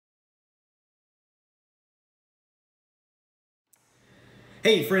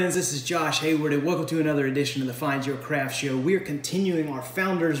Hey friends, this is Josh Hayward and welcome to another edition of the Find Your Craft Show. We are continuing our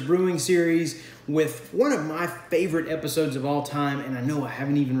Founders Brewing series with one of my favorite episodes of all time, and I know I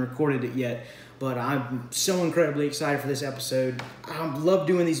haven't even recorded it yet, but I'm so incredibly excited for this episode. I love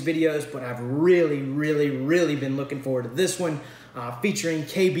doing these videos, but I've really been looking forward to this one, featuring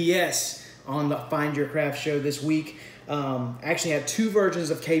KBS on the Find Your Craft Show this week. Actually had two versions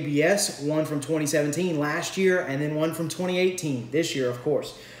of KBS, one from 2017 last year and then one from 2018 this year, of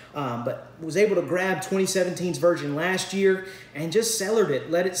course. But was able to grab 2017's version last year and just cellared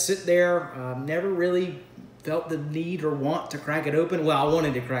it, let it sit there. Never really felt the need or want to crack it open. Well, I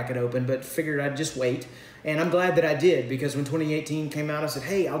wanted to crack it open, but figured I'd just wait. And I'm glad that I did, because when 2018 came out, I said,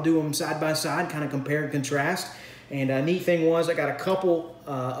 hey, I'll do them side by side, kind of compare and contrast. And a neat thing was I got a couple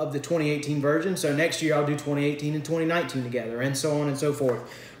of the 2018 version, so next year I'll do 2018 and 2019 together, and so on and so forth.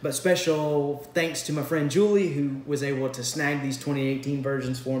 But special thanks to my friend Julie, who was able to snag these 2018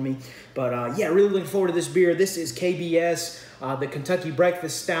 versions for me. But yeah, really looking forward to this beer. This is KBS, the Kentucky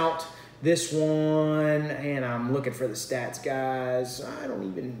Breakfast Stout. This one, and I'm looking for the stats, guys. I don't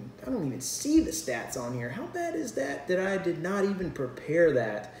even see the stats on here. How bad is that I did not even prepare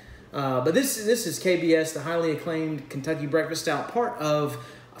that? But this is KBS, the highly acclaimed Kentucky Breakfast Stout, part of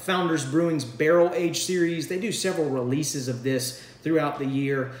Founders Brewing's Barrel Age series. They do several releases of this throughout the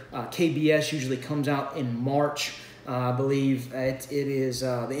year. KBS usually comes out in March. I believe it is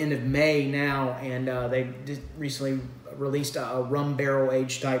the end of May now, and they recently released a rum barrel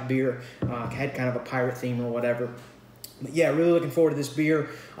age type beer. Had kind of a pirate theme or whatever. But yeah, really looking forward to this beer.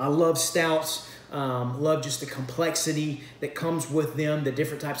 I love stouts. Love just the complexity that comes with them, the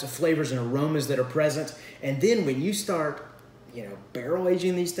different types of flavors and aromas that are present. And then when you start, barrel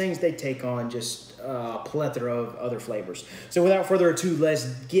aging these things, they take on just a plethora of other flavors. So without further ado, let's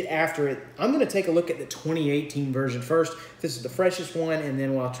get after it. I'm going to take a look at the 2018 version first. This is the freshest one, and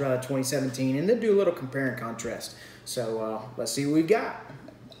then we'll try the 2017, and then do a little compare and contrast. So let's see what we've got.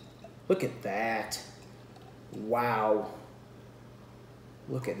 Look at that. Wow.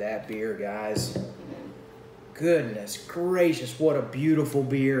 Look at that beer, guys. Goodness gracious, what a beautiful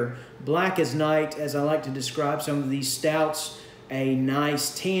beer. Black as night, as I like to describe some of these stouts. A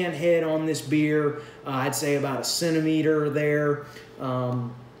nice tan head on this beer. I'd say about a centimeter there.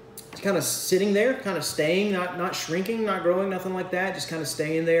 It's kind of sitting there, kind of staying, not shrinking, not growing, nothing like that. Just kind of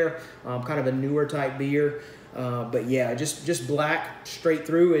staying there. Kind of a newer type beer. But yeah, just black straight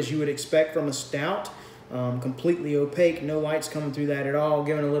through, as you would expect from a stout. Completely opaque, no lights coming through that at all,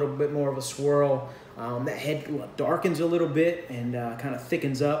 giving a little bit more of a swirl. That head darkens a little bit and kind of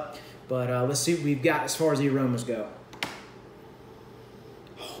thickens up. But let's see what we've got as far as the aromas go.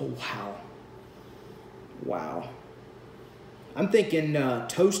 Oh, wow. Wow. I'm thinking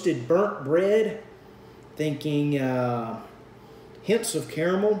toasted burnt bread, thinking hints of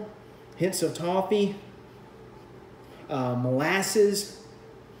caramel, hints of toffee, molasses,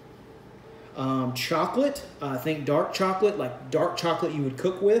 chocolate. I think dark chocolate, like dark chocolate you would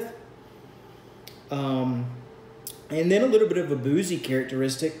cook with. And then a little bit of a boozy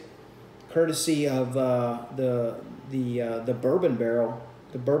characteristic, courtesy of the bourbon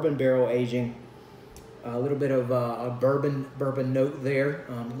barrel aging. A little bit of a bourbon note there.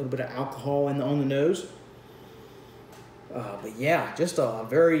 A little bit of alcohol on the nose. But yeah, just a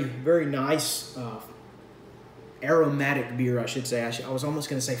very nice. Aromatic beer, I should say. I was almost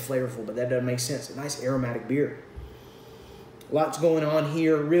going to say flavorful, but that doesn't make sense. A nice aromatic beer. Lots going on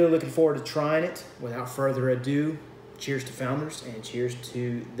here. Really looking forward to trying it. Without further ado, cheers to Founders and cheers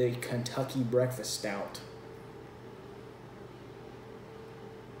to the Kentucky Breakfast Stout.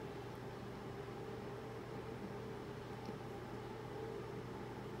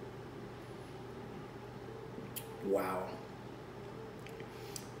 Wow.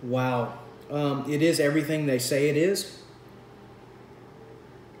 Wow. It is everything they say it is.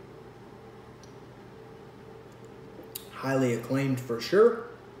 Highly acclaimed for sure.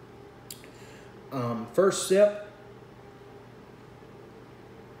 First sip.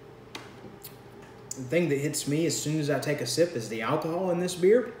 The thing that hits me as soon as I take a sip is the alcohol in this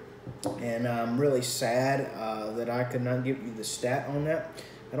beer. And I'm really sad that I could not give you the stat on that.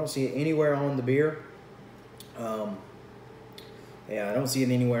 I don't see it anywhere on the beer. Yeah, I don't see it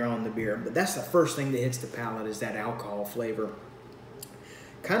anywhere on the beer, but that's the first thing that hits the palate, is that alcohol flavor.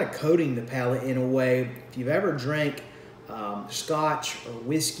 Kind of coating the palate in a way. If you've ever drank scotch or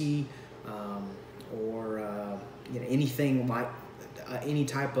whiskey or anything like any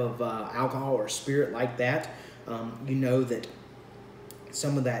type of alcohol or spirit like that, you know that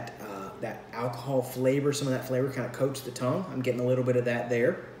some of that alcohol flavor, some of that flavor kind of coats the tongue. I'm getting a little bit of that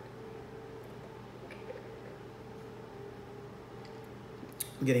there.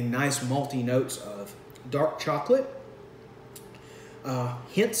 getting nice malty notes of dark chocolate,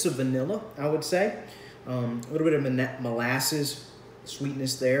 hints of vanilla, I would say, a little bit of molasses,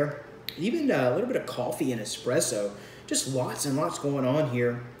 sweetness there, even a little bit of coffee and espresso. Just lots and lots going on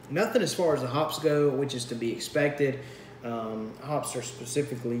here. Nothing as far as the hops go, which is to be expected. Hops are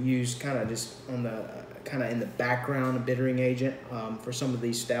specifically used kind of just on the in the background, a bittering agent for some of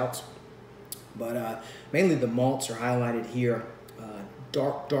these stouts. But mainly the malts are highlighted here.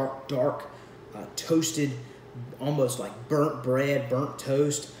 Dark, toasted, almost like burnt bread, burnt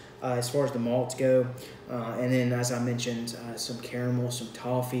toast as far as the malts go. And then, as I mentioned, some caramel, some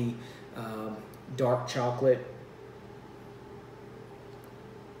toffee, dark chocolate.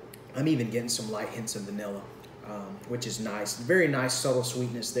 I'm even getting some light hints of vanilla, which is nice. Very nice, subtle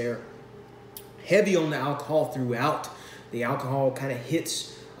sweetness there. Heavy on the alcohol throughout. The alcohol kind of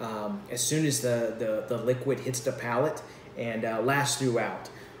hits as soon as the liquid hits the palate, and lasts throughout.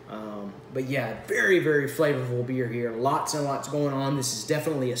 But yeah, very, very flavorful beer here. Lots and lots going on. This is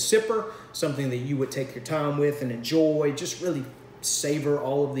definitely a sipper, something that you would take your time with and enjoy. Just really savor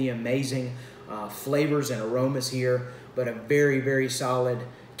all of the amazing flavors and aromas here. But a very, very solid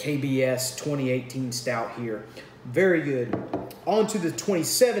KBS 2018 stout here. Very good. On to the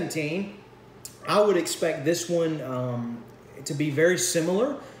 2017. I would expect this one to be very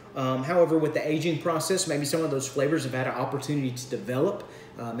similar. However, with the aging process, maybe some of those flavors have had an opportunity to develop.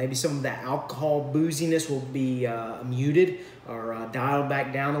 Maybe some of that alcohol booziness will be muted or dialed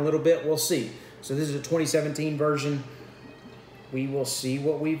back down a little bit. We'll see. So this is a 2017 version. We will see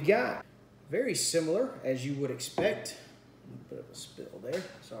what we've got. Very similar, as you would expect. Put up a spill there.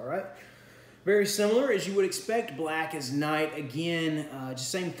 It's all right. Very similar, as you would expect. Black as night. Again,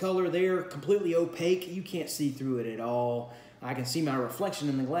 just same color there. Completely opaque. You can't see through it at all. I can see my reflection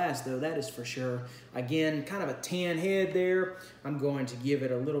in the glass, though, that is for sure. Again, kind of a tan head there. I'm going to give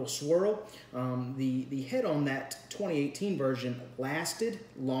it a little swirl. The head on that 2018 version lasted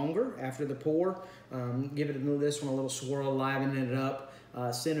longer after the pour. Give it this one a little swirl, livening it up.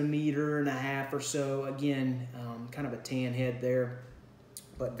 Centimeter and a half or so. Again, kind of a tan head there.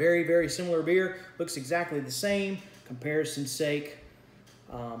 But very, very similar beer. Looks exactly the same. Comparison's sake,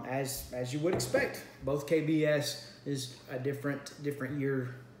 as you would expect. Both KBS is a different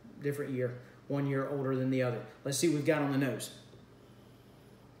year. 1 year older than the other. Let's see what we've got on the nose.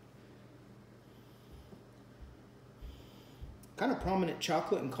 Kind of prominent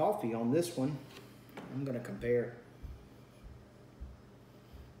chocolate and coffee on this one. I'm going to compare.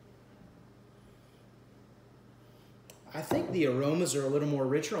 I think the aromas are a little more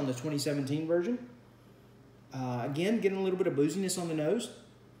richer on the 2017 version. Again, getting a little bit of booziness on the nose.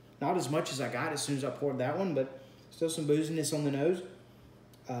 Not as much as I got as soon as I poured that one, but still some booziness on the nose.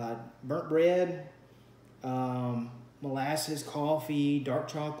 Burnt bread, molasses, coffee, dark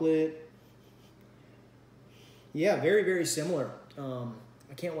chocolate. Yeah, very, very similar.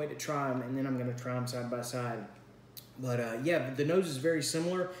 I can't wait to try them, and then I'm going to try them side by side. But yeah, the nose is very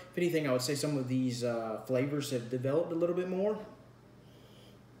similar. If anything, I would say some of these flavors have developed a little bit more.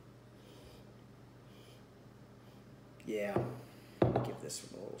 Yeah, give this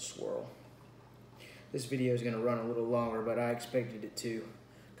one a little swirl. This video is going to run a little longer, but I expected it to,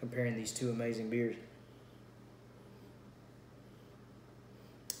 comparing these two amazing beers.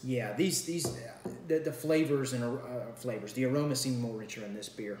 Yeah, the flavors and the aromas seem more richer in this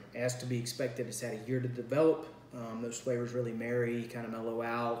beer. As to be expected, it's had a year to develop. Those flavors really marry, kind of mellow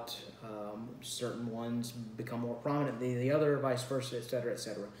out. Certain ones become more prominent than the other, vice versa, etc.,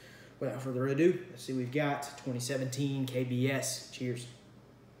 etc. Without further ado, let's see what we've got. 2017 KBS. Cheers.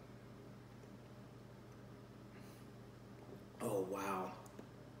 Oh, wow.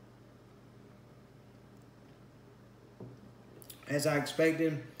 As I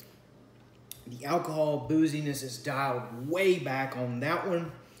expected, the alcohol booziness is dialed way back on that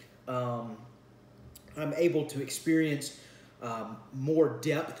one. I'm able to experience more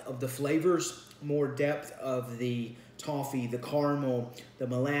depth of the flavors, more depth of the toffee, the caramel, the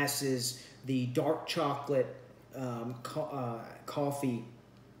molasses, the dark chocolate, coffee,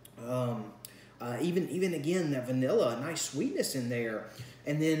 even again that vanilla, nice sweetness in there,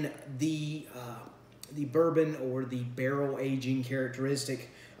 and then the bourbon or the barrel aging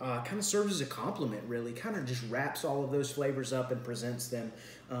characteristic kind of serves as a complement. Really, kind of just wraps all of those flavors up and presents them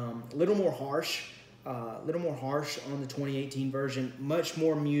a little more harsh. A little more harsh on the 2018 version, much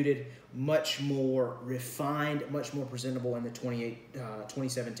more muted, much more refined, much more presentable in the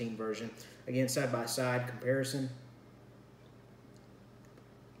 2017 version. Again, side-by-side comparison.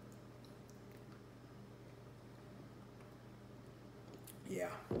 Yeah,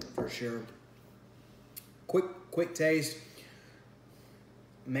 for sure. Quick taste.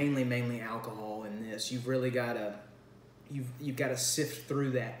 mainly alcohol in this. You've really got to you've got to sift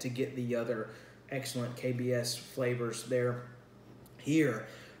through that to get the other excellent KBS flavors there. Here,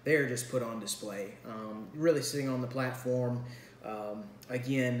 they're just put on display. Really sitting on the platform.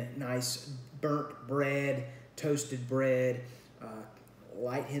 Again, nice burnt bread, toasted bread,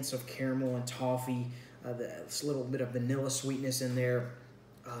 light hints of caramel and toffee, this little bit of vanilla sweetness in there,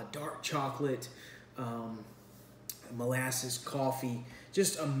 dark chocolate, molasses, coffee,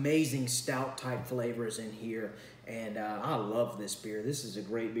 just amazing stout type flavors in here. And I love this beer. This is a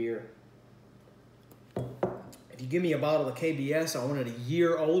great beer. If you give me a bottle of KBS, I want it a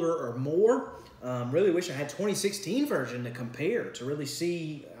year older or more. Really wish I had 2016 version to compare to really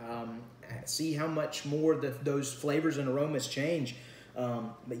see how much more those flavors and aromas change.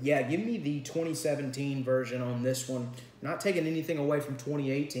 But yeah, give me the 2017 version on this one. Not taking anything away from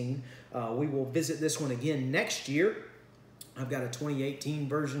 2018. We will visit this one again next year. I've got a 2018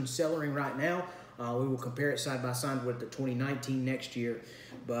 version cellaring right now. We will compare it side by side with the 2019 next year.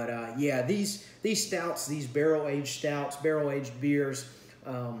 But yeah, these stouts, these barrel-aged stouts, barrel-aged beers,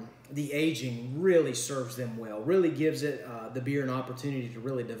 the aging really serves them well. Really gives it the beer an opportunity to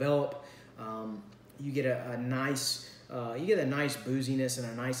really develop. You get a nice booziness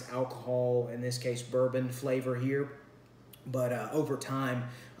and a nice alcohol, in this case bourbon flavor here. But over time,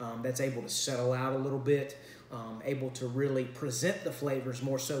 that's able to settle out a little bit. Able to really present the flavors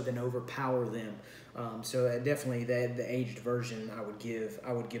more so than overpower them. So definitely the aged version I would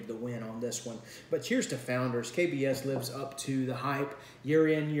give the win on this one. But cheers to Founders. KBS lives up to the hype year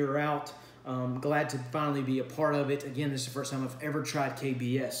in, year out. Glad to finally be a part of it. Again, this is the first time I've ever tried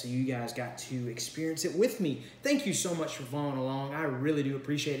KBS, so you guys got to experience it with me. Thank you so much for following along. I really do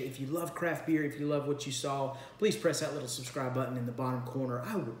appreciate it. If you love craft beer, if you love what you saw, please press that little subscribe button in the bottom corner.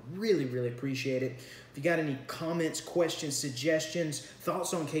 I would really appreciate it. If you got any comments, questions, suggestions,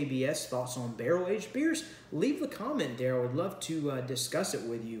 thoughts on KBS, thoughts on barrel-aged beers, leave the comment there. I would love to discuss it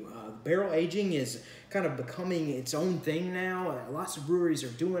with you. Barrel aging is kind of becoming its own thing now. Lots of breweries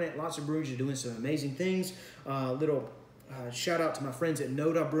are doing it. Lots of breweries are doing some amazing things. Little shout out to my friends at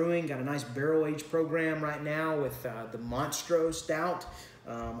Noda Brewing. Got a nice barrel age program right now with the Monstro Stout.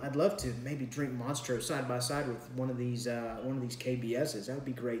 I'd love to maybe drink Monstro side by side with one of these KBSs. That would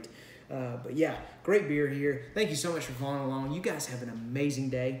be great. But yeah, great beer here. Thank you so much for following along. You guys have an amazing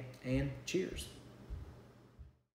day, and cheers.